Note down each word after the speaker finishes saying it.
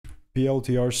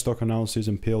PLTR stock analysis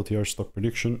and PLTR stock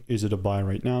prediction. Is it a buy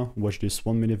right now? Watch this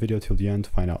 1 minute video till the end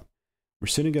to find out. We're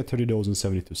sitting at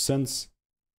 $30.72,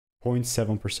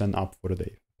 0.7% up for the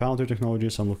day. Palantir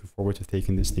Technologies, I'm looking forward to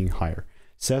taking this thing higher.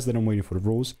 It says that I'm waiting for the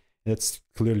rules. That's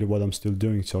clearly what I'm still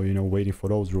doing. So, you know, waiting for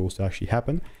those rules to actually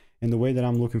happen. And the way that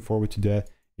I'm looking forward to that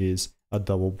is a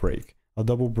double break. A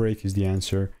double break is the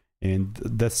answer. And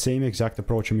that same exact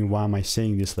approach, I mean, why am I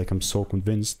saying this like I'm so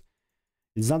convinced?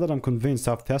 It's not that I'm convinced.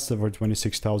 I've tested over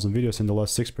 26,000 videos in the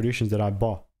last 6 predictions that I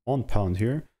bought on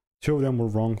Palantir. 2 of them were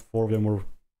wrong, 4 of them were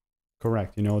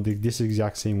correct. You know, this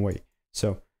exact same way.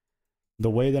 So the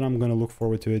way that I'm going to look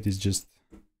forward to it is just,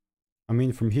 I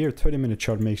mean, from here, 30-minute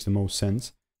chart makes the most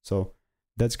sense. So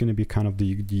that's going to be kind of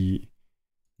the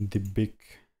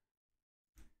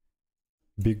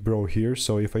big bro here.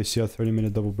 So if I see a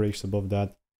 30-minute double breaks above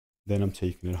that, then I'm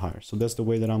taking it higher. So that's the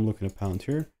way that I'm looking at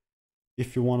Palantir.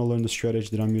 If you want to learn the strategy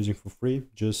that I'm using for free,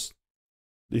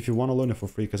 if you want to learn it for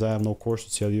free, because I have no course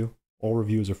to tell you, all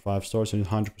reviews are 5 stars and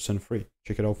it's 100% free.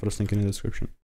 Check it out for the link in the description.